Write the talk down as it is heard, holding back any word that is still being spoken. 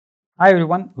Hi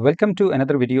everyone, welcome to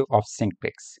another video of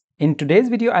SyncPix. In today's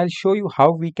video, I'll show you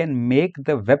how we can make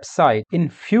the website in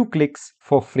few clicks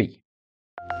for free.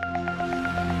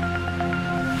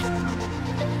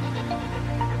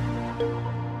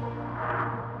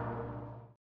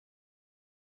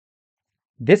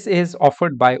 This is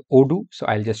offered by Odoo, so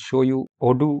I'll just show you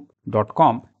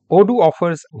odoo.com. Odoo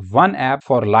offers one app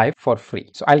for life for free.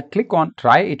 So I'll click on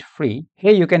try it free.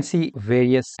 Here you can see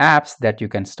various apps that you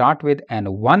can start with, and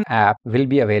one app will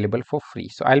be available for free.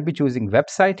 So I'll be choosing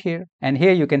website here, and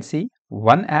here you can see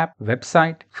one app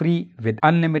website free with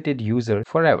unlimited user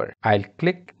forever. I'll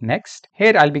click next.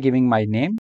 Here I'll be giving my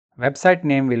name. Website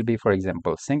name will be, for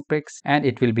example, SyncBricks, and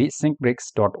it will be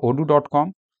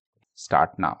syncbricks.odoo.com.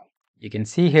 Start now. You can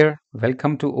see here,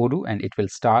 welcome to Odoo, and it will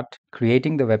start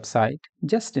creating the website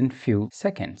just in few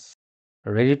seconds.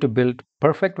 Ready to build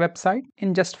perfect website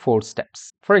in just 4 steps.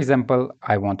 For example,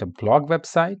 I want a blog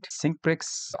website.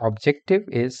 SyncBricks' objective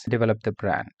is develop the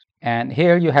brand. And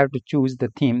here you have to choose the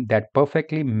theme that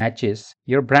perfectly matches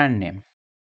your brand name.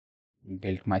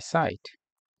 Build my site.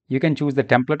 You can choose the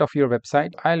template of your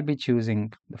website. I'll be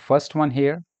choosing the first one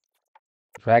here.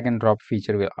 Drag and drop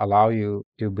feature will allow you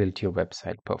to build your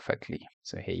website perfectly.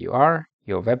 So here you are.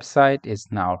 Your website is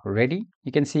now ready.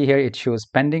 You can see here it shows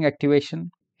pending activation.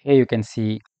 Here you can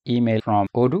see email from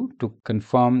Odoo to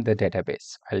confirm the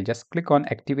database. I'll just click on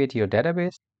activate your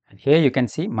database. And here you can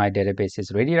see my database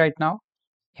is ready right now.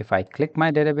 If I click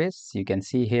my database, you can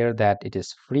see here that it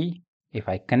is free. If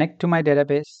I connect to my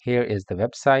database, here is the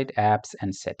website, apps,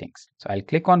 and settings. So I'll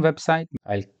click on website.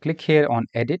 I'll click here on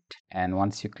edit. And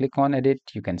once you click on edit,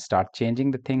 you can start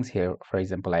changing the things here. For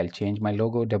example, I'll change my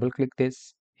logo, double click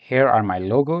this. Here are my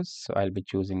logos. So I'll be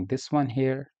choosing this one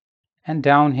here. And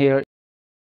down here,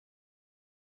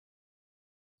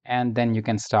 and then you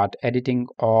can start editing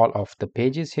all of the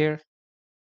pages here.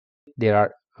 There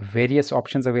are various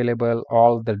options available.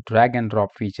 All the drag and drop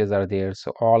features are there.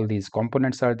 So all these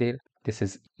components are there. This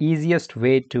is easiest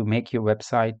way to make your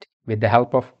website with the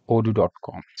help of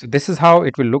odoo.com. So this is how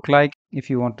it will look like. If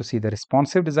you want to see the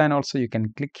responsive design also, you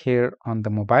can click here on the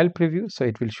mobile preview. So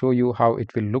it will show you how it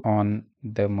will look on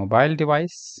the mobile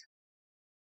device.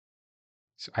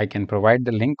 So I can provide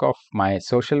the link of my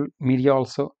social media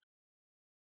also.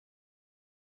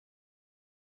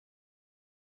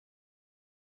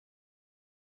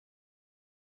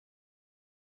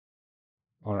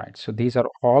 All right, so these are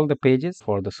all the pages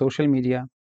for the social media.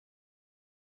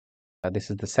 This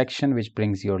is the section which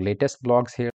brings your latest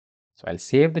blogs here. So I'll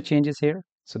save the changes here.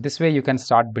 So this way you can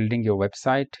start building your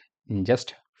website in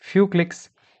just few clicks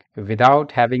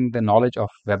without having the knowledge of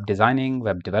web designing,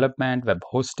 web development, web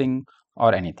hosting,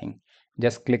 or anything.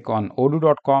 Just click on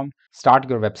odoo.com, start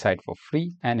your website for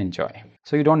free and enjoy.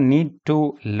 So you don't need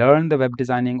to learn the web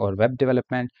designing or web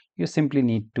development. You simply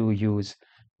need to use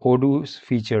Odoo's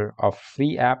feature of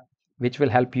free app, which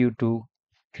will help you to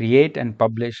create and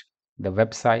publish the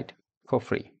website for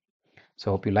free. So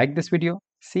hope you like this video.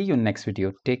 See you in next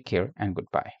video. Take care and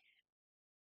goodbye.